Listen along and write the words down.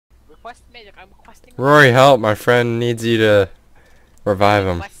Request medic. I'm requesting. Rory, help! My friend needs you to revive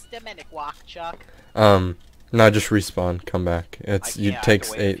him. Request a medic, walk, Chuck. No, just respawn. Come back. It's you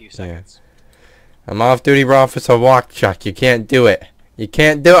takes I have to wait a 8. few Yeah. seconds. I'm off-duty officer walk, Chuck. You can't do it. You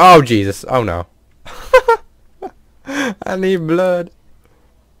can't do it. Oh Jesus! Oh no! I need blood.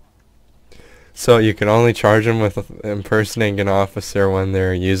 So you can only charge them with impersonating an officer when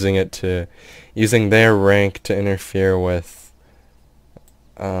they're using their rank to interfere with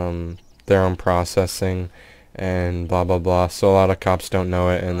their own processing and blah blah blah. So a lot of cops don't know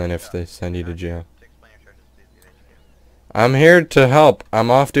it, and then if they send you to jail. I'm here to help. I'm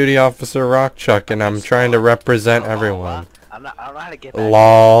off-duty officer Rockchuck, and I'm trying to represent everyone. I don't know how to get that.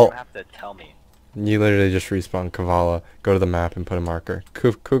 Lol. You have to tell me. You literally just respawn Kavala. Go to the map and put a marker.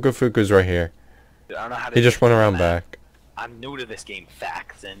 Kukafuku's right here. Dude, I don't know how to. He just went around that. back. I'm new to this game,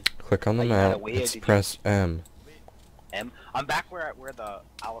 facts, and Click on the you gotta map. wait, Let's did you- press M. I'm back where the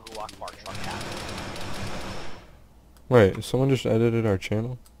Allahu Akbar truck happened. Wait, someone just edited our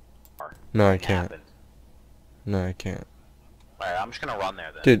channel? No, I can't. Happened. No, I can't. Alright, I'm just gonna run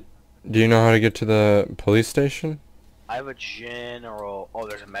there then. Dude, do you know how to get to the police station? I have a general. Oh,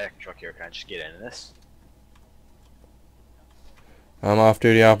 there's a medic truck here. Can I just get into this? I'm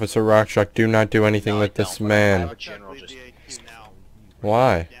off-duty officer Rockchuck. Do not do anything No, with I this don't, but I have man. a general just.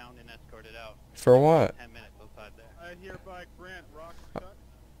 Why? For what? I hereby grant Rockchuck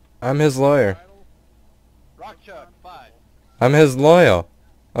I'm his lawyer. title. Rockchuck 5, I'm his loyal.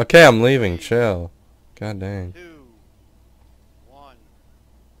 Okay, I'm leaving. Chill. God dang. 2, 1,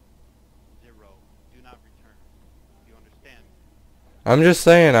 0. Do not return. You understand? I'm just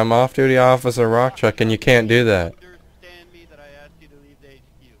saying, I'm off-duty officer Rockchuck, and you can't do that. Understand me that I asked you to leave the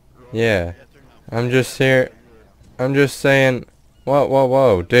HQ? Yeah. Yes or no? I'm just here. I'm just saying. Whoa, whoa,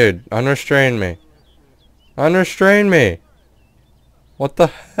 whoa, dude! Unrestrain me. Unrestrain me. What the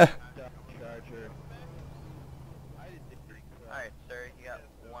heck? Alright, sir, you got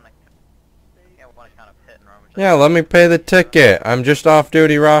one account of hit and run. Yeah, let me pay the ticket. I'm just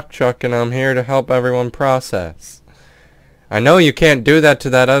off-duty Rockchuck, and I'm here to help everyone process. I know you can't do that to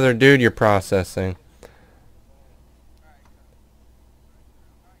that other dude you're processing.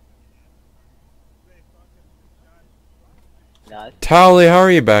 No, Towley, how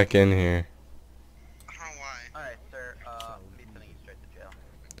are you back in here? Alright, sir, be sending you straight to jail.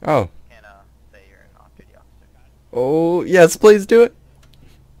 Oh. Can't, say you're an off-duty officer. Oh, yes, please do it.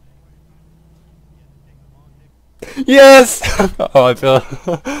 Yes! Oh, I feel...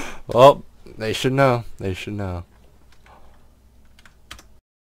 Well, they should know. They should know.